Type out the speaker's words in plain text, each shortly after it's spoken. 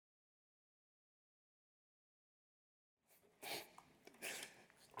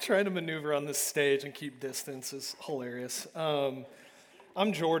Trying to maneuver on this stage and keep distance is hilarious. I'm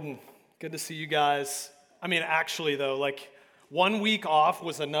Jordan. Good to see you guys. Actually, though, 1 week off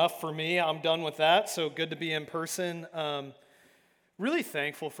was enough for me. I'm done with that, so good to be in person. Really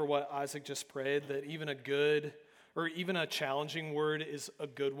thankful for what Isaac just prayed, that even a good or even a challenging word is a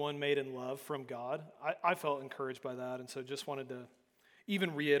good one made in love from God. I felt encouraged by that, and so just wanted to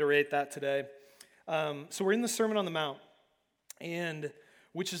even reiterate that today. So we're in the Sermon on the Mount, and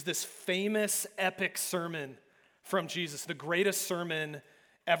which is this famous epic sermon from Jesus, the greatest sermon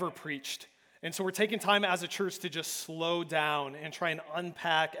ever preached. And so we're taking time as a church to just slow down and try and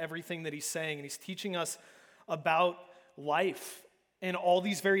unpack everything that he's saying. And he's teaching us about life and all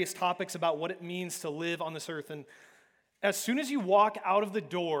these various topics about what it means to live on this earth. And as soon as you walk out of the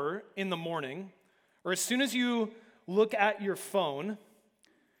door in the morning, or as soon as you look at your phone,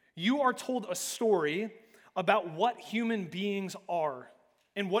 you are told a story about what human beings are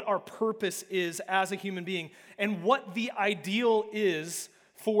and what our purpose is as a human being and what the ideal is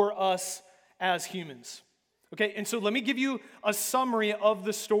for us as humans. Okay, and so let me give you a summary of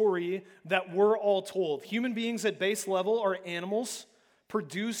the story that we're all told. Human beings at base level are animals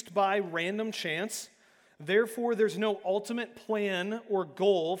produced by random chance. Therefore, there's no ultimate plan or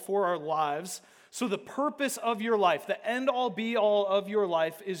goal for our lives. So the purpose of your life, the end-all be-all of your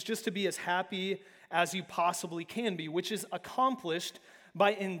life, is just to be as happy as you possibly can be, which is accomplished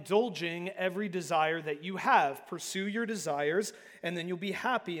by indulging every desire that you have. Pursue your desires, and then you'll be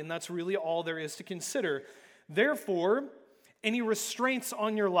happy, and that's really all there is to consider. Therefore, any restraints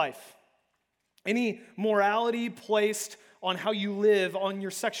on your life, any morality placed on how you live, on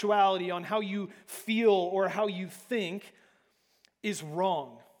your sexuality, on how you feel or how you think, is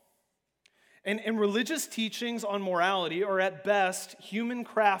wrong. And religious teachings on morality are at best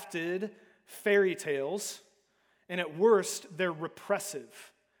human-crafted fairy tales, and at worst, they're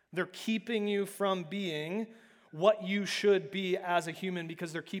repressive. They're keeping you from being what you should be as a human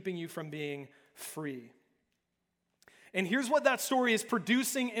because they're keeping you from being free. And here's what that story is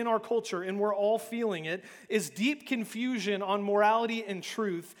producing in our culture, and we're all feeling it, is deep confusion on morality and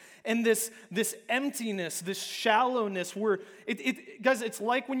truth, and this emptiness, this shallowness where, guys, it's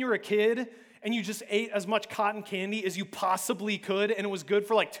like when you're a kid and you just ate as much cotton candy as you possibly could, and it was good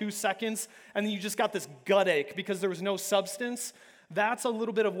for like 2 seconds, and then you just got this gut ache because there was no substance. That's a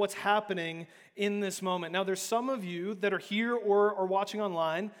little bit of what's happening in this moment. Now, there's some of you that are here or are watching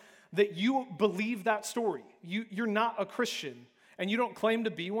online that you believe that story. You're not a Christian, and you don't claim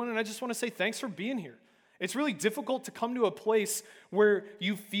to be one, and I just want to say thanks for being here. It's really difficult to come to a place where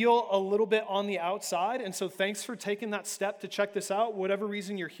you feel a little bit on the outside, and so thanks for taking that step to check this out. Whatever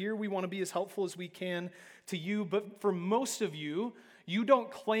reason you're here, we want to be as helpful as we can to you, but for most of you, you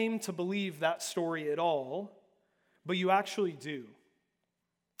don't claim to believe that story at all, but you actually do.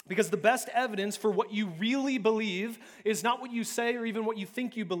 Because the best evidence for what you really believe is not what you say or even what you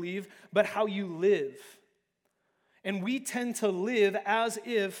think you believe, but how you live. And we tend to live as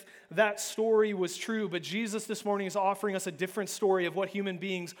if that story was true, but Jesus this morning is offering us a different story of what human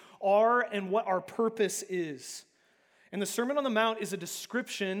beings are and what our purpose is. And the Sermon on the Mount is a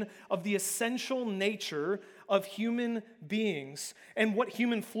description of the essential nature of human beings and what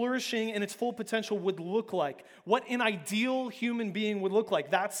human flourishing and its full potential would look like, what an ideal human being would look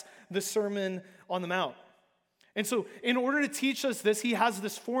like. That's the Sermon on the Mount. And so in order to teach us this, he has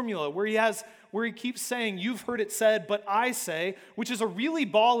this formula where he keeps saying, you've heard it said, but I say, which is a really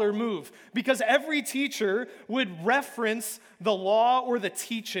baller move because every teacher would reference the law or the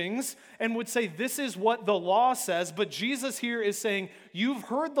teachings and would say, this is what the law says, but Jesus here is saying, you've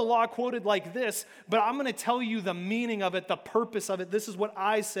heard the law quoted like this, but I'm going to tell you the meaning of it, the purpose of it. This is what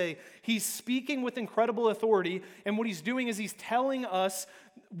I say. He's speaking with incredible authority, and what he's doing is he's telling us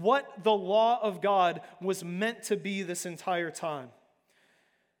what the law of God was meant to be this entire time.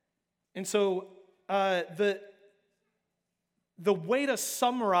 And so the way to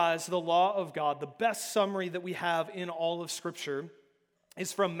summarize the law of God, the best summary that we have in all of Scripture,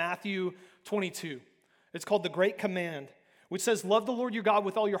 is from Matthew 22. It's called the Great Command, which says, love the Lord your God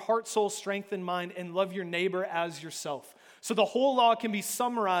with all your heart, soul, strength, and mind, and love your neighbor as yourself. So the whole law can be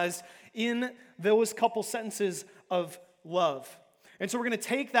summarized in those couple sentences of love. And so we're going to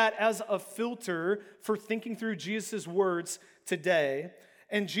take that as a filter for thinking through Jesus' words today.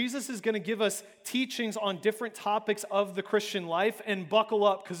 And Jesus is going to give us teachings on different topics of the Christian life. And buckle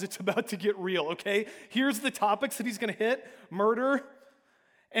up because it's about to get real, okay? Here's the topics that he's going to hit: murder,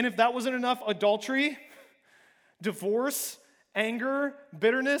 and if that wasn't enough, adultery, divorce, anger,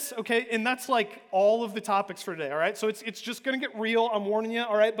 bitterness, okay? And that's like all of the topics for today, all right? So it's just going to get real, I'm warning you,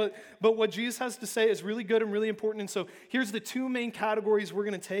 all right? But what Jesus has to say is really good and really important. And so here's the two main categories we're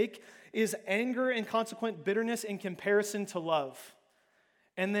going to take is anger and consequent bitterness in comparison to love.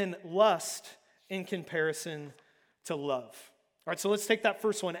 And then lust in comparison to love. All right, so let's take that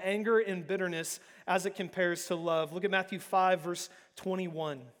first one, anger and bitterness as it compares to love. Look at Matthew 5, verse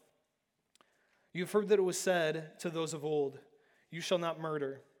 21. You've heard that it was said to those of old, you shall not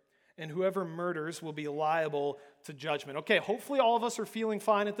murder, and whoever murders will be liable to judgment. Okay, hopefully all of us are feeling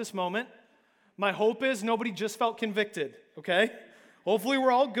fine at this moment. My hope is nobody just felt convicted, okay? Hopefully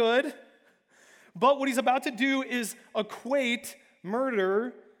we're all good. But what he's about to do is equate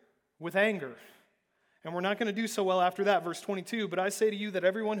murder with anger. And we're not going to do so well after that. Verse 22, but I say to you that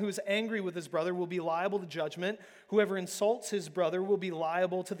everyone who is angry with his brother will be liable to judgment. Whoever insults his brother will be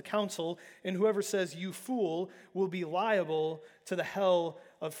liable to the council. And whoever says, you fool, will be liable to the hell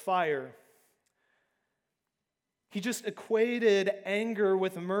of fire. He just equated anger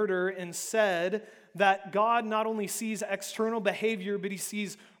with murder and said that God not only sees external behavior, but he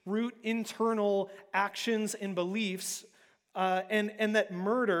sees root internal actions and beliefs, and that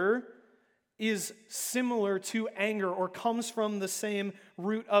murder is similar to anger or comes from the same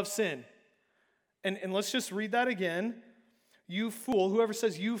root of sin. And let's just read that again. You fool, whoever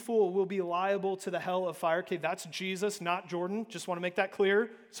says you fool will be liable to the hell of fire. Okay, that's Jesus, not Jordan. Just want to make that clear.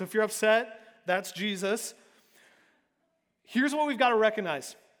 So if you're upset, that's Jesus. Here's what we've got to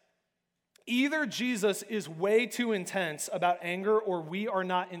recognize. Either Jesus is way too intense about anger or we are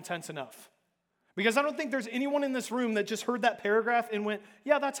not intense enough. Because I don't think there's anyone in this room that just heard that paragraph and went,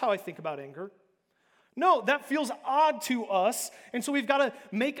 yeah, that's how I think about anger. No, that feels odd to us. And so we've got to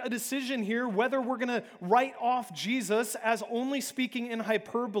make a decision here whether we're going to write off Jesus as only speaking in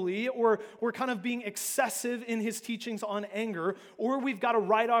hyperbole, or we're kind of being excessive in his teachings on anger, or we've got to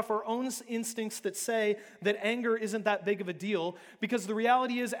write off our own instincts that say that anger isn't that big of a deal. Because the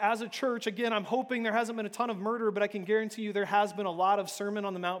reality is, as a church, again, I'm hoping there hasn't been a ton of murder, but I can guarantee you there has been a lot of Sermon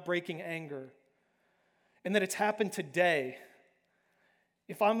on the Mount breaking anger. And that it's happened today.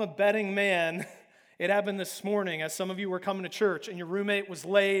 If I'm a betting man, it happened this morning as some of you were coming to church and your roommate was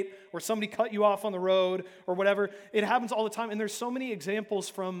late or somebody cut you off on the road or whatever. It happens all the time. And there's so many examples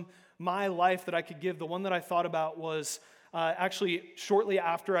from my life that I could give. The one that I thought about was actually shortly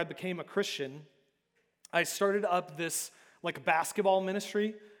after I became a Christian, I started up this like basketball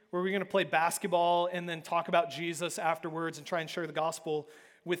ministry where we're going to play basketball and then talk about Jesus afterwards and try and share the gospel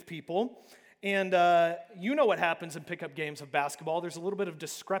with people. And you know what happens in pickup games of basketball. There's a little bit of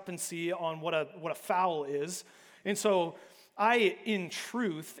discrepancy on what a foul is. And so I, in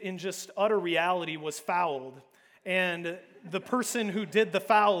truth, in just utter reality, was fouled. And the person who did the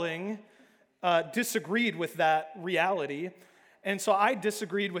fouling disagreed with that reality. And so I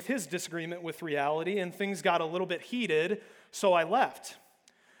disagreed with his disagreement with reality, and things got a little bit heated, so I left.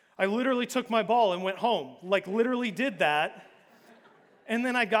 I literally took my ball and went home. Like, literally did that. And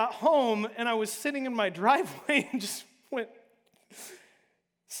then I got home, and I was sitting in my driveway and just went.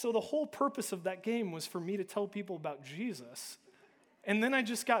 So the whole purpose of that game was for me to tell people about Jesus. And then I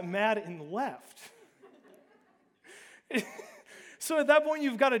just got mad and left. So at that point,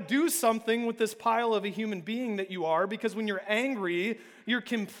 you've got to do something with this pile of a human being that you are, because when you're angry, you're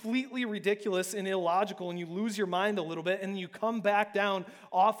completely ridiculous and illogical, and you lose your mind a little bit, and you come back down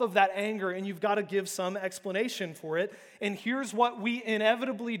off of that anger, and you've got to give some explanation for it. And here's what we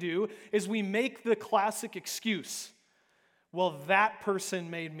inevitably do, is we make the classic excuse. Well, that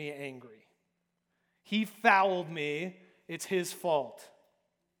person made me angry. He fouled me. It's his fault.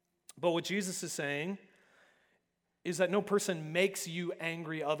 But what Jesus is saying is that no person makes you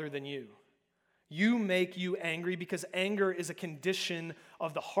angry other than you. You make you angry because anger is a condition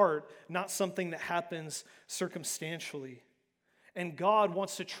of the heart, not something that happens circumstantially. And God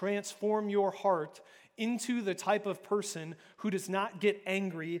wants to transform your heart into the type of person who does not get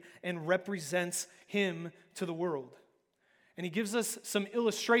angry and represents him to the world. And he gives us some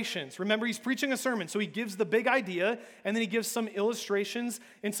illustrations. Remember, he's preaching a sermon, so he gives the big idea, and then he gives some illustrations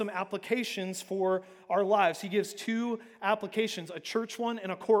and some applications for our lives. He gives two applications, a church one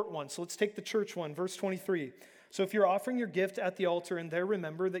and a court one. So let's take the church one, verse 23. So if you're offering your gift at the altar and there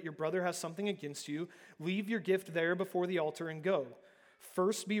remember that your brother has something against you, leave your gift there before the altar and go.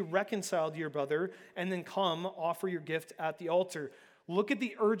 First be reconciled to your brother, and then come offer your gift at the altar. Look at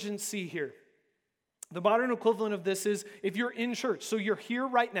the urgency here. The modern equivalent of this is if you're in church, so you're here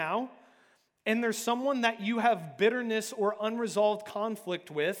right now, and there's someone that you have bitterness or unresolved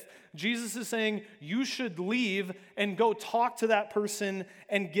conflict with, Jesus is saying you should leave and go talk to that person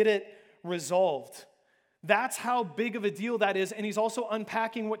and get it resolved. That's how big of a deal that is. And he's also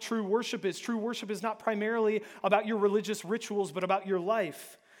unpacking what true worship is. True worship is not primarily about your religious rituals, but about your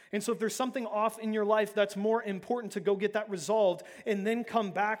life. And so if there's something off in your life, that's more important to go get that resolved and then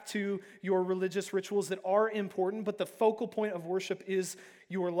come back to your religious rituals that are important, but the focal point of worship is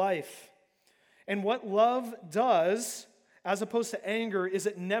your life. And what love does, as opposed to anger, is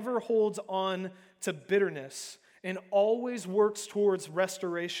it never holds on to bitterness and always works towards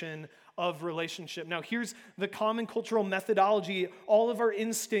restoration of relationship. Now, here's the common cultural methodology. All of our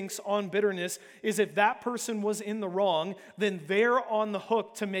instincts on bitterness is if that person was in the wrong, then they're on the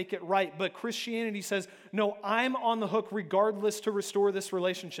hook to make it right. But Christianity says, no, I'm on the hook regardless to restore this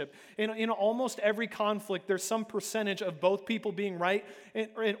relationship. In almost every conflict, there's some percentage of both people being right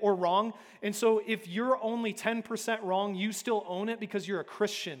or wrong. And so if you're only 10% wrong, you still own it because you're a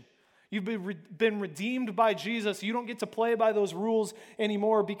Christian. You've been redeemed by Jesus. You don't get to play by those rules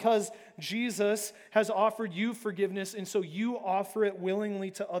anymore because Jesus has offered you forgiveness, and so you offer it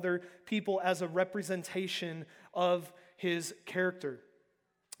willingly to other people as a representation of his character.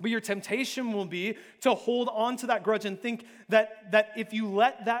 But your temptation will be to hold on to that grudge and think that if you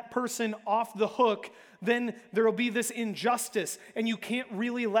let that person off the hook, then there will be this injustice, and you can't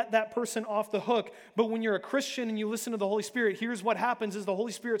really let that person off the hook. But when you're a Christian and you listen to the Holy Spirit, here's what happens is the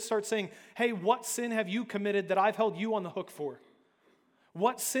Holy Spirit starts saying, hey, what sin have you committed that I've held you on the hook for?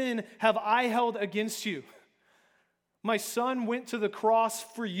 What sin have I held against you? My son went to the cross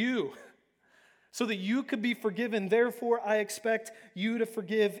for you so that you could be forgiven. Therefore, I expect you to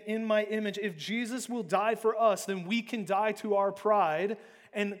forgive in my image. If Jesus will die for us, then we can die to our pride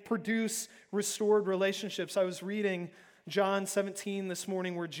and produce restored relationships. I was reading John 17 this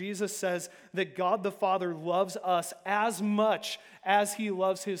morning where Jesus says that God the Father loves us as much as he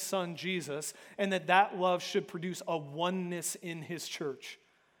loves his son Jesus, and that love should produce a oneness in his church.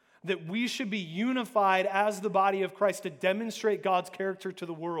 That we should be unified as the body of Christ to demonstrate God's character to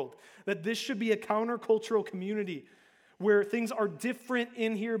the world. That this should be a countercultural community where things are different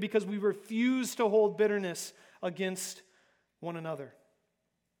in here because we refuse to hold bitterness against one another.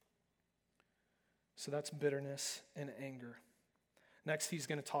 So that's bitterness and anger. Next, he's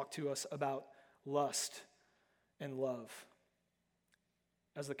going to talk to us about lust and love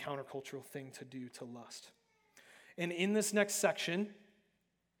as the countercultural thing to do to lust. And in this next section,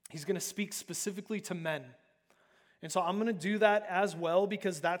 he's going to speak specifically to men. And so I'm going to do that as well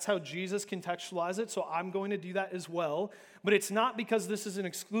because that's how Jesus contextualized it. So I'm going to do that as well. But it's not because this is an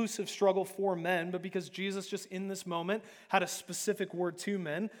exclusive struggle for men, but because Jesus just in this moment had a specific word to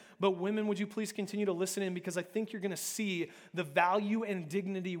men. But women, would you please continue to listen in because I think you're going to see the value and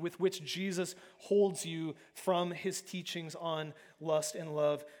dignity with which Jesus holds you from his teachings on lust and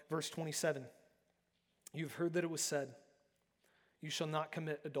love. Verse 27. You've heard that it was said, you shall not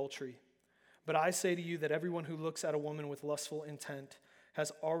commit adultery. But I say to you that everyone who looks at a woman with lustful intent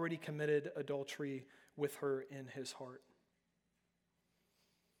has already committed adultery with her in his heart.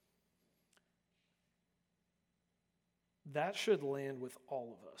 That should land with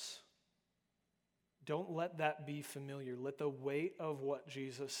all of us. Don't let that be familiar. Let the weight of what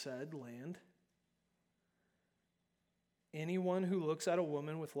Jesus said land. Anyone who looks at a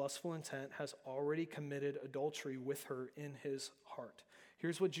woman with lustful intent has already committed adultery with her in his heart.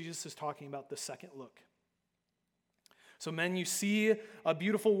 Here's what Jesus is talking about, the second look. So men, you see a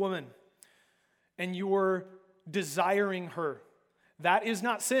beautiful woman and you're desiring her. That is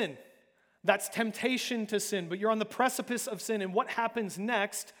not sin. That's temptation to sin, but you're on the precipice of sin, and what happens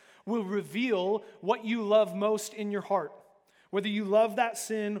next will reveal what you love most in your heart. Whether you love that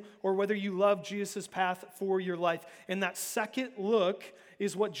sin or whether you love Jesus' path for your life. And that second look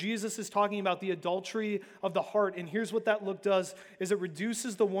is what Jesus is talking about, the adultery of the heart. And here's what that look does, is it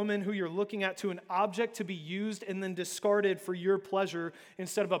reduces the woman who you're looking at to an object to be used and then discarded for your pleasure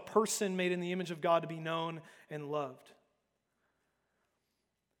instead of a person made in the image of God to be known and loved.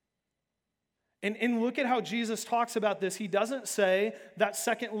 And look at how Jesus talks about this. He doesn't say that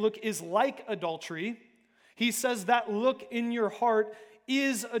second look is like adultery. He says that look in your heart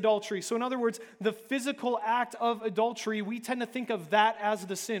is adultery. So in other words, the physical act of adultery, we tend to think of that as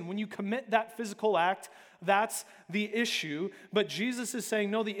the sin. When you commit that physical act, that's the issue. But Jesus is saying,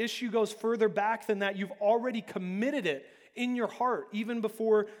 no, the issue goes further back than that. You've already committed it in your heart, even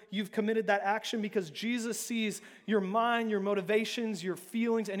before you've committed that action, because Jesus sees your mind, your motivations, your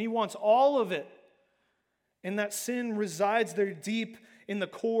feelings, and he wants all of it. And that sin resides there deep in the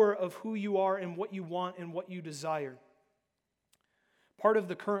core of who you are and what you want and what you desire. Part of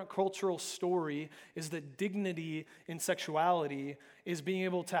the current cultural story is that dignity in sexuality is being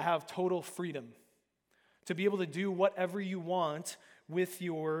able to have total freedom, to be able to do whatever you want with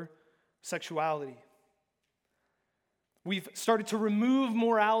your sexuality. We've started to remove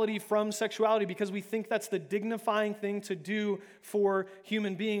morality from sexuality because we think that's the dignifying thing to do for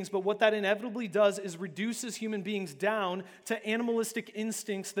human beings. But what that inevitably does is reduces human beings down to animalistic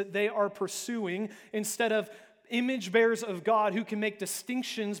instincts that they are pursuing instead of image bearers of God who can make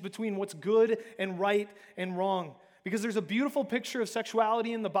distinctions between what's good and right and wrong. Because there's a beautiful picture of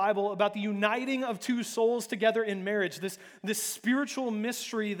sexuality in the Bible about the uniting of two souls together in marriage, this spiritual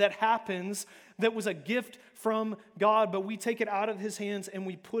mystery that happens that was a gift from God, but we take it out of his hands and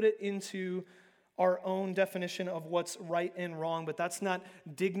we put it into our own definition of what's right and wrong. But that's not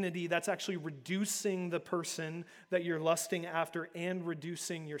dignity. That's actually reducing the person that you're lusting after and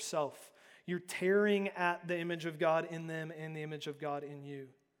reducing yourself. You're tearing at the image of God in them and the image of God in you.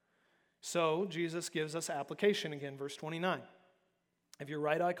 So Jesus gives us application again, verse 29. If your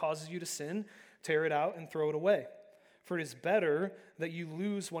right eye causes you to sin, tear it out and throw it away. For it is better that you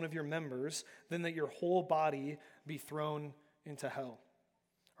lose one of your members than that your whole body be thrown into hell.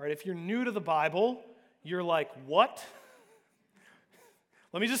 All right, if you're new to the Bible, you're like, what?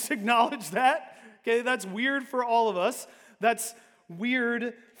 Let me just acknowledge that. Okay, that's weird for all of us. That's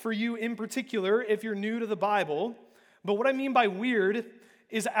weird for you in particular if you're new to the Bible. But what I mean by weird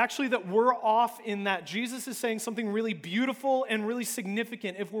is actually that we're off in that Jesus is saying something really beautiful and really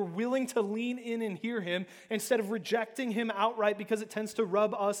significant if we're willing to lean in and hear him instead of rejecting him outright because it tends to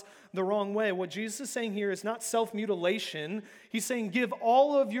rub us the wrong way. What Jesus is saying here is not self-mutilation. He's saying give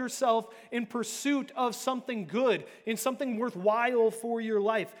all of yourself in pursuit of something good, in something worthwhile for your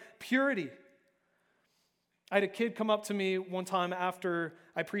life. Purity. I had a kid come up to me one time after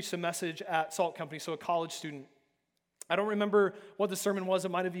I preached a message at Salt Company, so a college student. I don't remember what the sermon was.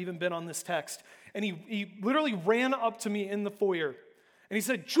 It might have even been on this text. And he literally ran up to me in the foyer. And he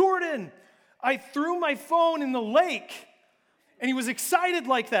said, Jordan, I threw my phone in the lake. And he was excited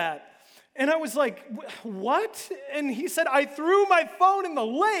like that. And I was like, what? And he said, I threw my phone in the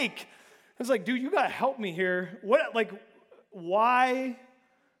lake. I was like, dude, you got to help me here. What? Like, why?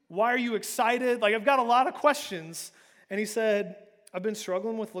 Why are you excited? Like, I've got a lot of questions. And he said, I've been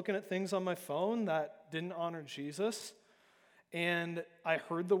struggling with looking at things on my phone that didn't honor Jesus. And I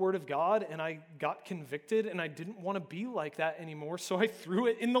heard the word of God and I got convicted and I didn't want to be like that anymore. So I threw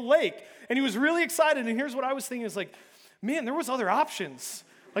it in the lake. And he was really excited. And here's what I was thinking is like, man, there was other options.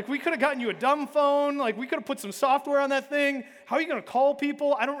 Like we could have gotten you a dumb phone. Like we could have put some software on that thing. How are you going to call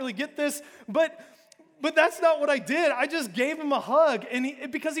people? I don't really get this. But that's not what I did. I just gave him a hug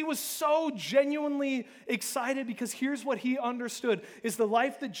because he was so genuinely excited because here's what he understood is the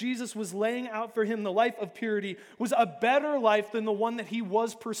life that Jesus was laying out for him, the life of purity, was a better life than the one that he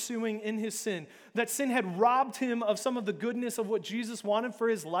was pursuing in his sin. That sin had robbed him of some of the goodness of what Jesus wanted for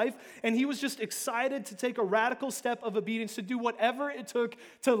his life, and he was just excited to take a radical step of obedience to do whatever it took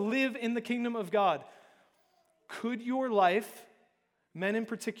to live in the kingdom of God. Could your life, men in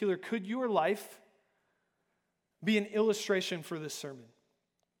particular, could your life be an illustration for this sermon?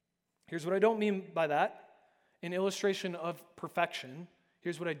 Here's what I don't mean by that. An illustration of perfection.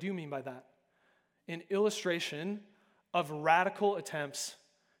 Here's what I do mean by that. An illustration of radical attempts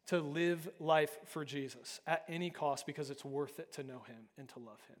to live life for Jesus at any cost because it's worth it to know him and to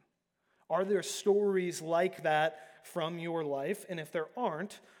love him. Are there stories like that from your life? And if there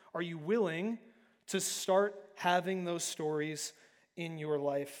aren't, are you willing to start having those stories in your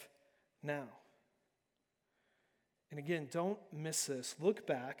life now? And again, don't miss this. Look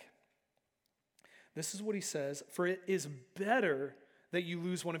back. This is what he says. For it is better that you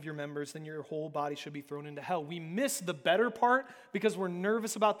lose one of your members than your whole body should be thrown into hell. We miss the better part because we're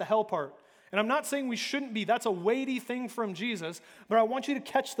nervous about the hell part. And I'm not saying we shouldn't be. That's a weighty thing from Jesus. But I want you to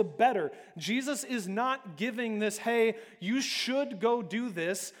catch the better. Jesus is not giving this, hey, you should go do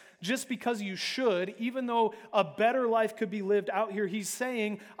this just because you should, even though a better life could be lived out here. He's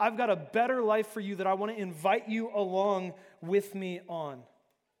saying, I've got a better life for you that I want to invite you along with me on.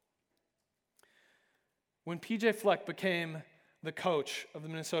 When PJ Fleck became the coach of the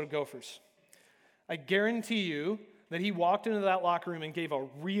Minnesota Gophers, I guarantee you that he walked into that locker room and gave a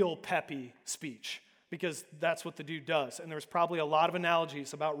real peppy speech because that's what the dude does. And there was probably a lot of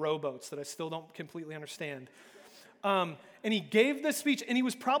analogies about rowboats that I still don't completely understand. And he gave this speech, and he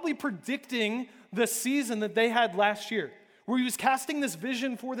was probably predicting the season that they had last year, where he was casting this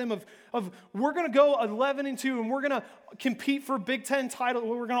vision for them of we're going to go 11-2, and we're going to compete for Big Ten titles.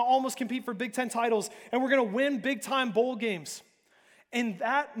 We're going to almost compete for Big Ten titles, and we're going to win big-time bowl games. And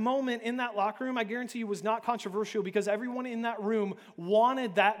that moment in that locker room, I guarantee you, was not controversial because everyone in that room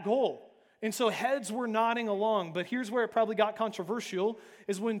wanted that goal. And so heads were nodding along. But here's where it probably got controversial,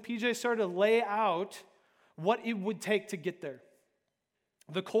 is when PJ started to lay out what it would take to get there.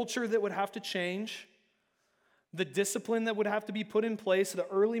 The culture that would have to change, The discipline that would have to be put in place, the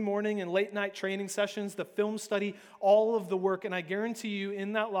early morning and late night training sessions, the film study, all of the work. And I guarantee you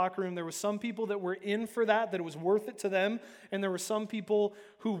in that locker room, there were some people that were in for that it was worth it to them, and there were some people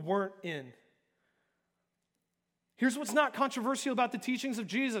who weren't in. Here's what's not controversial about the teachings of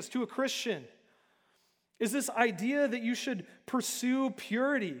Jesus to a Christian is this idea that you should pursue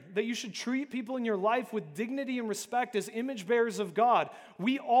purity, that you should treat people in your life with dignity and respect as image bearers of God.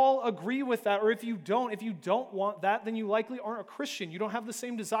 We all agree with that, or if you don't want that, then you likely aren't a Christian. You don't have the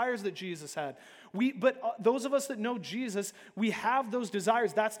same desires that Jesus had. But those of us that know Jesus, we have those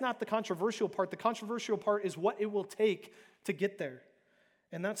desires. That's not the controversial part. The controversial part is what it will take to get there.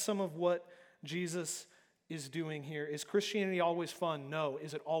 And that's some of what Jesus is doing here. Is Christianity always fun? No.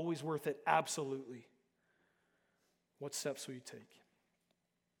 Is it always worth it? Absolutely. What steps will you take?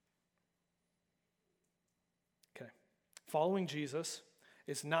 Okay. Following Jesus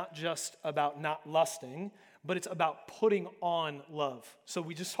is not just about not lusting, but it's about putting on love. So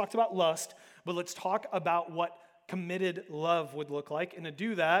we just talked about lust, but let's talk about what committed love would look like. And to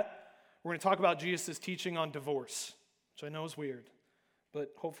do that, we're going to talk about Jesus' teaching on divorce, which I know is weird,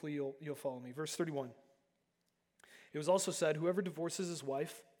 but hopefully you'll follow me. Verse 31. It was also said, whoever divorces his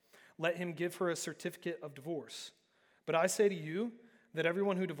wife, let him give her a certificate of divorce. But I say to you that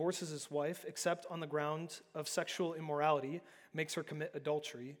everyone who divorces his wife, except on the ground of sexual immorality, makes her commit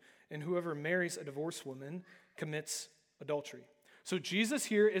adultery, and whoever marries a divorced woman commits adultery. So Jesus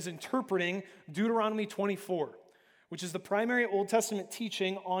here is interpreting Deuteronomy 24, which is the primary Old Testament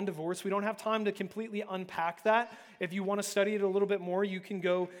teaching on divorce. We don't have time to completely unpack that. If you want to study it a little bit more, you can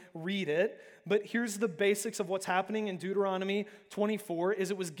go read it. But here's the basics of what's happening in Deuteronomy 24 is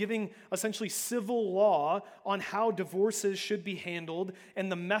it was giving essentially civil law on how divorces should be handled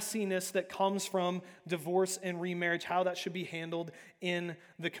and the messiness that comes from divorce and remarriage, how that should be handled in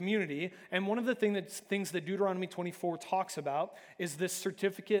the community. And one of the things that Deuteronomy 24 talks about is this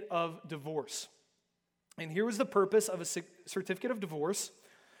certificate of divorce. And here was the purpose of a certificate of divorce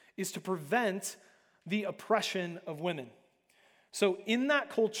is to prevent the oppression of women. So in that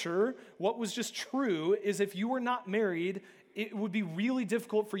culture, what was just true is if you were not married, it would be really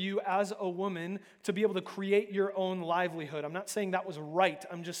difficult for you as a woman to be able to create your own livelihood. I'm not saying that was right.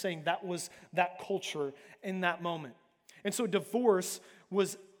 I'm just saying that was that culture in that moment. And so divorce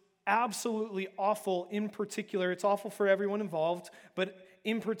was absolutely awful in particular. It's awful for everyone involved, but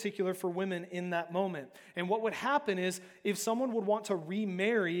in particular for women in that moment. And what would happen is if someone would want to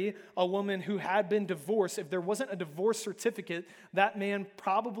remarry a woman who had been divorced, if there wasn't a divorce certificate, that man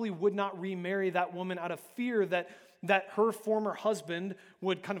probably would not remarry that woman out of fear that her former husband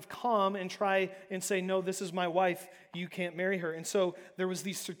would kind of come and try and say, no, this is my wife, you can't marry her. And so there was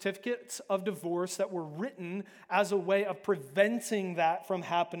these certificates of divorce that were written as a way of preventing that from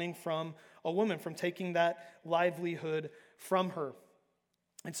happening from a woman, from taking that livelihood from her.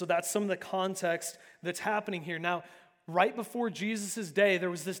 And so that's some of the context that's happening here. Now, right before Jesus' day, there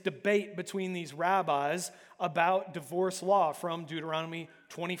was this debate between these rabbis about divorce law from Deuteronomy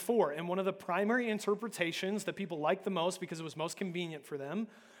 24. And one of the primary interpretations that people liked the most because it was most convenient for them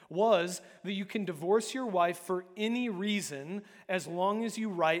was that you can divorce your wife for any reason as long as you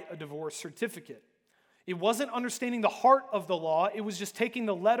write a divorce certificate. It wasn't understanding the heart of the law. It was just taking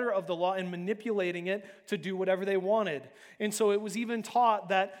the letter of the law and manipulating it to do whatever they wanted. And so it was even taught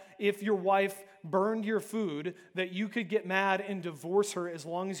that if your wife burned your food, that you could get mad and divorce her as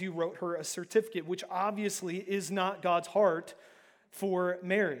long as you wrote her a certificate, which obviously is not God's heart for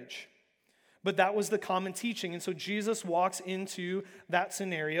marriage. But that was the common teaching. And so Jesus walks into that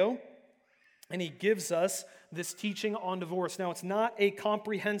scenario and he gives us this teaching on divorce. Now, it's not a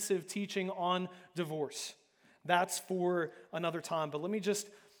comprehensive teaching on divorce. That's for another time. But let me just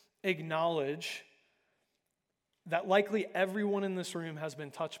acknowledge that likely everyone in this room has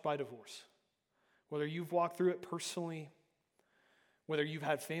been touched by divorce. Whether you've walked through it personally, whether you've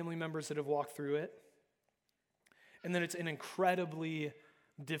had family members that have walked through it. And then it's an incredibly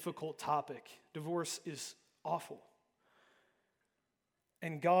difficult topic. Divorce is awful.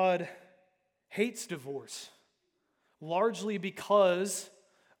 And God hates divorce, largely because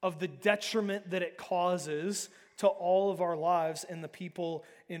of the detriment that it causes to all of our lives and the people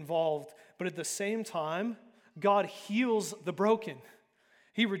involved. But at the same time, God heals the broken.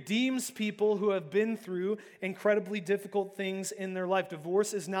 He redeems people who have been through incredibly difficult things in their life.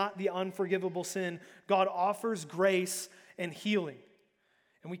 Divorce is not the unforgivable sin. God offers grace and healing.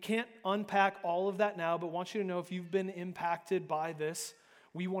 And we can't unpack all of that now, but want you to know if you've been impacted by this,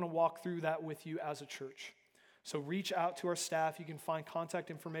 we want to walk through that with you as a church. So reach out to our staff. You can find contact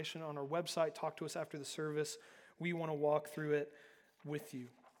information on our website. Talk to us after the service. We want to walk through it with you.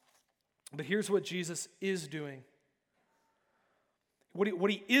 But here's what Jesus is doing.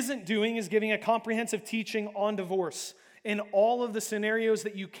 What he isn't doing is giving a comprehensive teaching on divorce. In all of the scenarios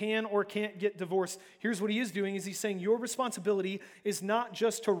that you can or can't get divorced, here's what he is doing, is he's saying your responsibility is not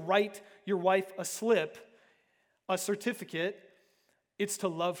just to write your wife a slip, a certificate, it's to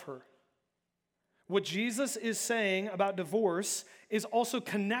love her. What Jesus is saying about divorce is also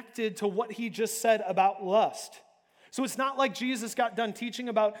connected to what he just said about lust. So it's not like Jesus got done teaching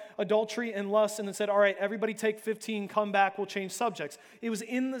about adultery and lust and then said, all right, everybody take 15, come back, we'll change subjects. It was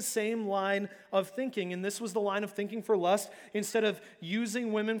in the same line of thinking, and this was the line of thinking for lust. Instead of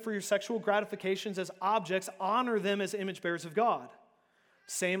using women for your sexual gratifications as objects, honor them as image bearers of God.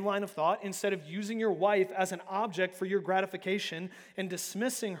 Same line of thought. Instead of using your wife as an object for your gratification and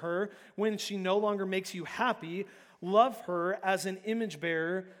dismissing her when she no longer makes you happy, love her as an image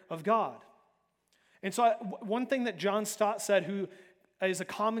bearer of God. And so one thing that John Stott said, who is a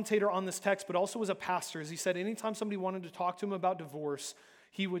commentator on this text, but also was a pastor, is he said anytime somebody wanted to talk to him about divorce,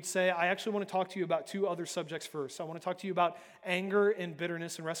 he would say, I actually want to talk to you about two other subjects first. I want to talk to you about anger and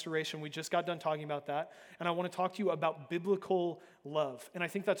bitterness and restoration. We just got done talking about that. And I want to talk to you about biblical love. And I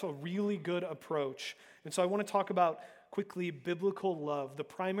think that's a really good approach. And so I want to talk about quickly biblical love. The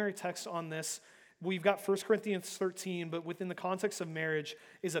primary text on this, we've got 1 Corinthians 13, but within the context of marriage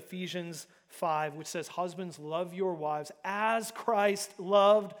is Ephesians 5, which says, husbands, love your wives as Christ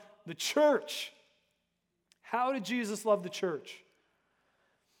loved the church. How did Jesus love the church?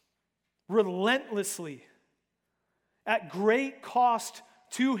 Relentlessly, at great cost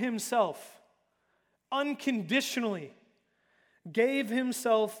to himself, unconditionally, gave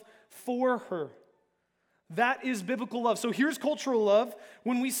himself for her. That is biblical love. So here's cultural love.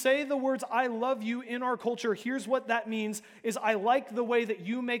 When we say the words, I love you in our culture, here's what that means, is I like the way that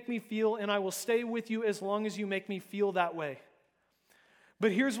you make me feel, and I will stay with you as long as you make me feel that way.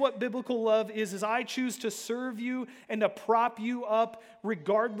 But here's what biblical love is I choose to serve you and to prop you up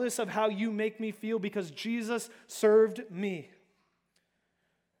regardless of how you make me feel because Jesus served me.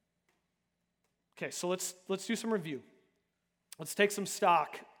 Okay, so let's do some review. Let's take some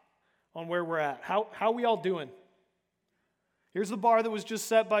stock on where we're at. How are we all doing? Here's the bar that was just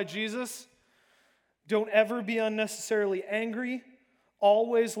set by Jesus. Don't ever be unnecessarily angry.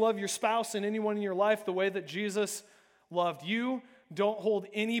 Always love your spouse and anyone in your life the way that Jesus loved you. Don't hold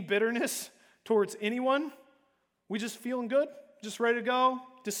any bitterness towards anyone. We just feeling good? Just ready to go?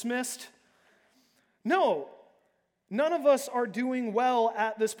 Dismissed? No. None of us are doing well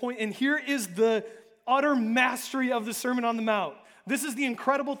at this point. And here is the utter mastery of the Sermon on the Mount. This is the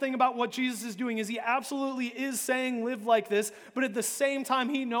incredible thing about what Jesus is doing, is he absolutely is saying live like this, but at the same time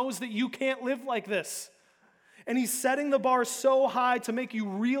he knows that you can't live like this. And he's setting the bar so high to make you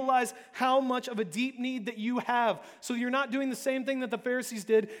realize how much of a deep need that you have. So you're not doing the same thing that the Pharisees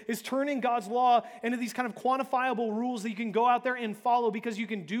did, is turning God's law into these kind of quantifiable rules that you can go out there and follow because you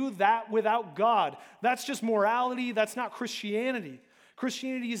can do that without God. That's just morality. That's not Christianity.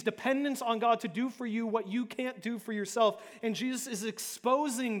 Christianity is dependence on God to do for you what you can't do for yourself. And Jesus is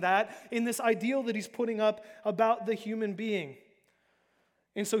exposing that in this ideal that he's putting up about the human being.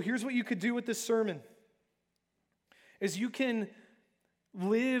 And so here's what you could do with this sermon. Is you can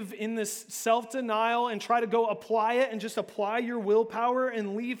live in this self-denial and try to go apply it and just apply your willpower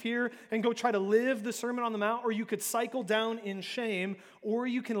and leave here and go try to live the Sermon on the Mount, or you could cycle down in shame, or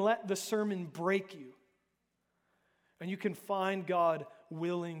you can let the sermon break you. And you can find God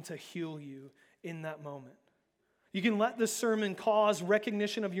willing to heal you in that moment. You can let the sermon cause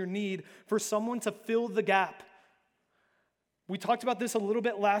recognition of your need for someone to fill the gap. We talked about this a little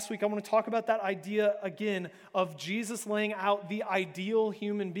bit last week. I want to talk about that idea again of Jesus laying out the ideal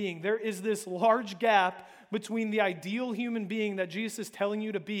human being. There is this large gap between the ideal human being that Jesus is telling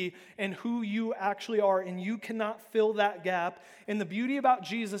you to be and who you actually are, and you cannot fill that gap. And the beauty about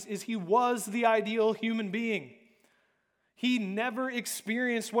Jesus is he was the ideal human being. He never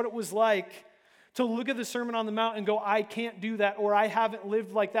experienced what it was like to look at the Sermon on the Mount and go, I can't do that, or I haven't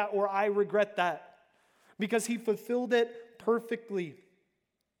lived like that, or I regret that. Because he fulfilled it perfectly.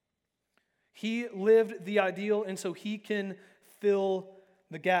 He lived the ideal, and so he can fill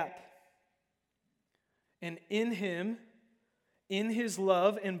the gap. And in him, in his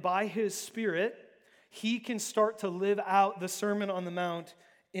love, and by his Spirit, he can start to live out the Sermon on the Mount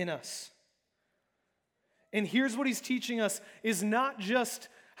in us. And here's what he's teaching us is not just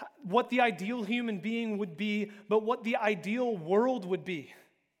what the ideal human being would be, but what the ideal world would be.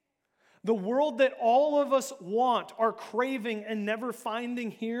 The world that all of us want, are craving, and never finding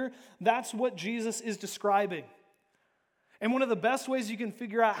here, that's what Jesus is describing. And one of the best ways you can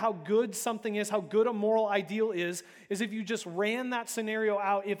figure out how good something is, how good a moral ideal is if you just ran that scenario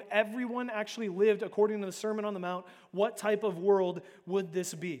out. If everyone actually lived according to the Sermon on the Mount, what type of world would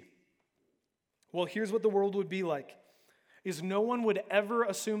this be? Well, here's what the world would be like, is no one would ever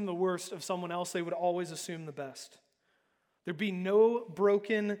assume the worst of someone else. They would always assume the best. There'd be no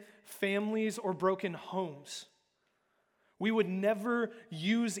broken families or broken homes. We would never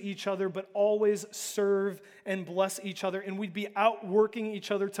use each other, but always serve and bless each other. And we'd be outworking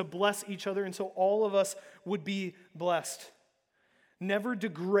each other to bless each other, and so all of us would be blessed. Never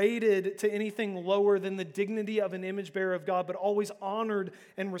degraded to anything lower than the dignity of an image bearer of God, but always honored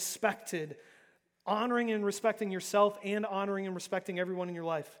and respected. Honoring and respecting yourself and honoring and respecting everyone in your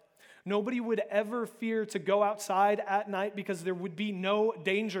life. Nobody would ever fear to go outside at night because there would be no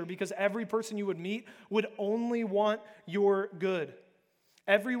danger, because every person you would meet would only want your good.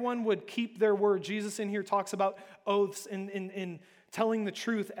 Everyone would keep their word. Jesus in here talks about oaths and telling the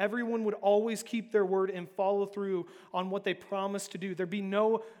truth. Everyone would always keep their word and follow through on what they promised to do. There'd be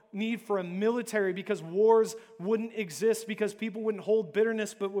no need for a military because wars wouldn't exist, because people wouldn't hold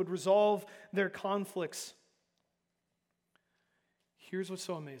bitterness but would resolve their conflicts. Here's what's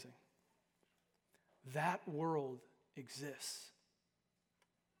so amazing. That world exists.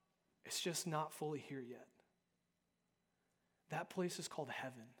 It's just not fully here yet. That place is called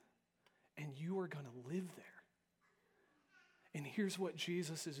heaven, and you are going to live there. And here's what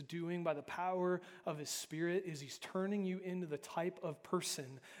Jesus is doing by the power of his Spirit is he's turning you into the type of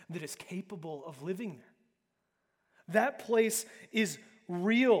person that is capable of living there. That place is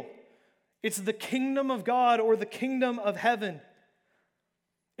real. It's the kingdom of God or the kingdom of heaven.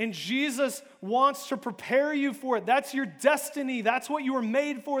 And Jesus wants to prepare you for it. That's your destiny. That's what you were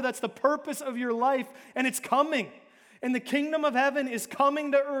made for. That's the purpose of your life. And it's coming. And the kingdom of heaven is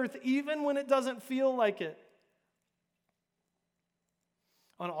coming to earth even when it doesn't feel like it.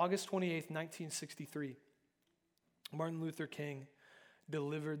 On August 28th, 1963, Martin Luther King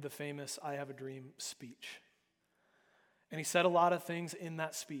delivered the famous I Have a Dream speech. And he said a lot of things in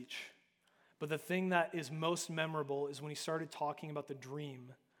that speech. But the thing that is most memorable is when he started talking about the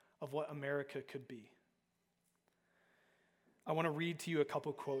dream of what America could be. I want to read to you a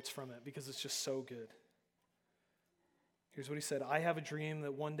couple quotes from it because it's just so good. Here's what he said. I have a dream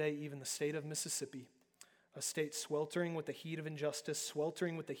that one day even the state of Mississippi, a state sweltering with the heat of injustice,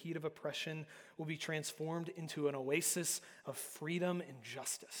 sweltering with the heat of oppression, will be transformed into an oasis of freedom and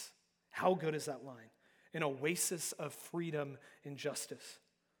justice. How good is that line? An oasis of freedom and justice.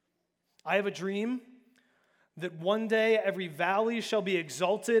 I have a dream that one day every valley shall be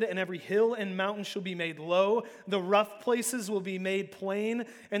exalted and every hill and mountain shall be made low. The rough places will be made plain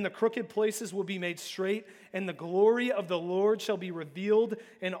and the crooked places will be made straight. And the glory of the Lord shall be revealed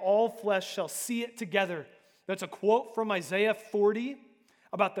and all flesh shall see it together. That's a quote from Isaiah 40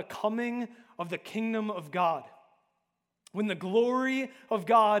 about the coming of the kingdom of God. When the glory of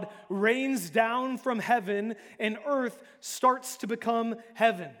God rains down from heaven and earth starts to become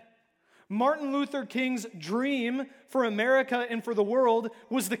heaven. Martin Luther King's dream for America and for the world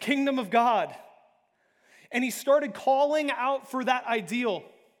was the kingdom of God. And he started calling out for that ideal.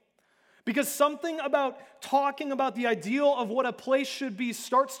 Because something about talking about the ideal of what a place should be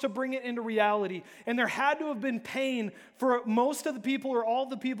starts to bring it into reality. And there had to have been pain for most of the people or all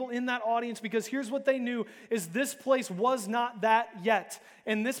the people in that audience, because here's what they knew is this place was not that yet.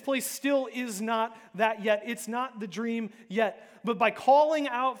 And this place still is not that yet. It's not the dream yet. But by calling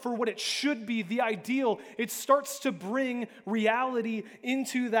out for what it should be, the ideal, it starts to bring reality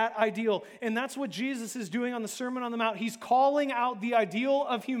into that ideal. And that's what Jesus is doing on the Sermon on the Mount. He's calling out the ideal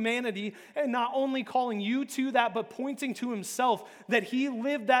of humanity, and not only calling you to that, but pointing to himself, that he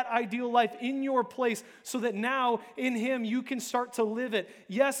lived that ideal life in your place so that now in him you can start to live it.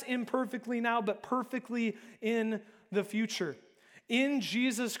 Yes, imperfectly now, but perfectly in the future. In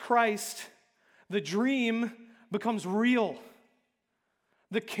Jesus Christ, the dream becomes real.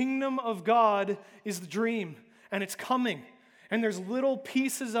 The kingdom of God is the dream, and it's coming. And there's little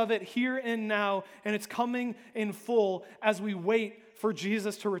pieces of it here and now, and it's coming in full as we wait for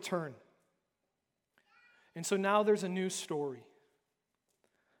Jesus to return. And so now there's a new story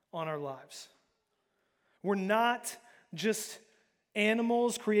on our lives. We're not just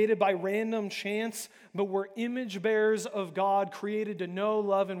animals created by random chance, but we're image bearers of God, created to know,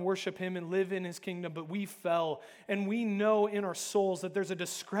 love, and worship him and live in his kingdom. But we fell, and we know in our souls that there's a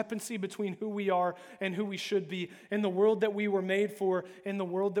discrepancy between who we are and who we should be in the world that we were made for, in the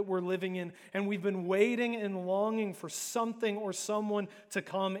world that we're living in. And we've been waiting and longing for something or someone to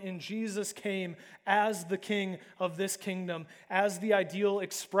come, and Jesus came as the king of this kingdom, as the ideal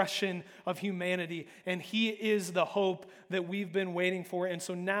expression of humanity, and he is the hope that we've been waiting for. And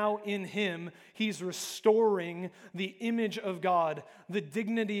so now in him, he's restoring the image of God, the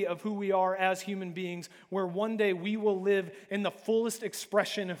dignity of who we are as human beings, where one day we will live in the fullest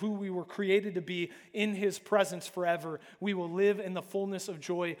expression of who we were created to be in his presence forever. We will live in the fullness of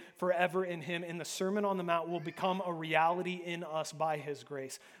joy forever in him, and the Sermon on the Mount will become a reality in us by his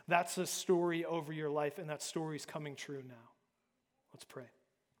grace. That's the story over your life, and that story is coming true now. Let's pray.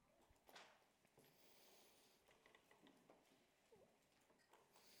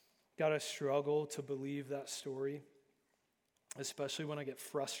 God, I struggle to believe that story, especially when I get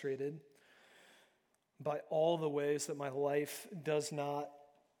frustrated by all the ways that my life does not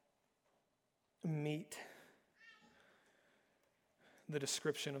meet the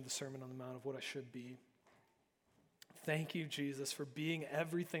description of the Sermon on the Mount of what I should be. Thank you, Jesus, for being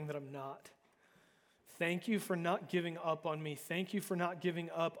everything that I'm not. Thank you for not giving up on me. Thank you for not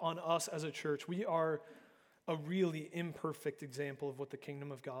giving up on us as a church. We are a really imperfect example of what the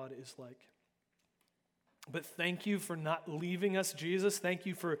kingdom of God is like. But thank you for not leaving us, Jesus. Thank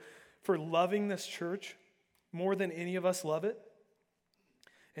you for loving this church more than any of us love it.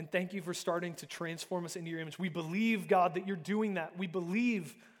 And thank you for starting to transform us into your image. We believe, God, that you're doing that. We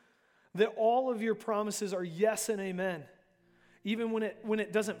believe that all of your promises are yes and amen, even when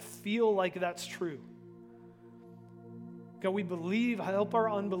it doesn't feel like that's true. God, we believe. Help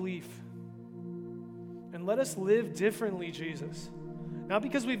our unbelief. And let us live differently, Jesus. Not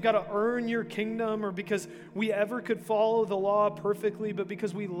because we've got to earn your kingdom or because we ever could follow the law perfectly, but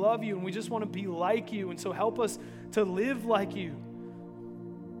because we love you and we just want to be like you. And so help us to live like you,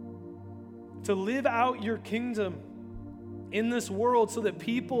 to live out your kingdom in this world so that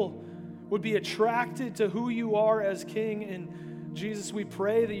people would be attracted to who you are as King. And Jesus, we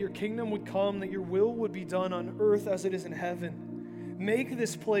pray that your kingdom would come, that your will would be done on earth as it is in heaven. Make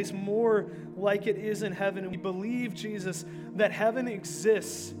this place more like it is in heaven. And we believe, Jesus, that heaven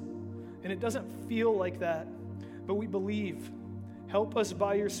exists. And it doesn't feel like that, but we believe. Help us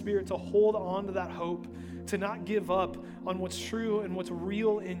by your Spirit to hold on to that hope, to not give up on what's true and what's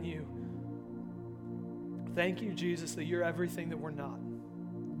real in you. Thank you, Jesus, that you're everything that we're not.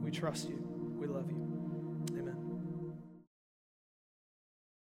 We trust you. We love you.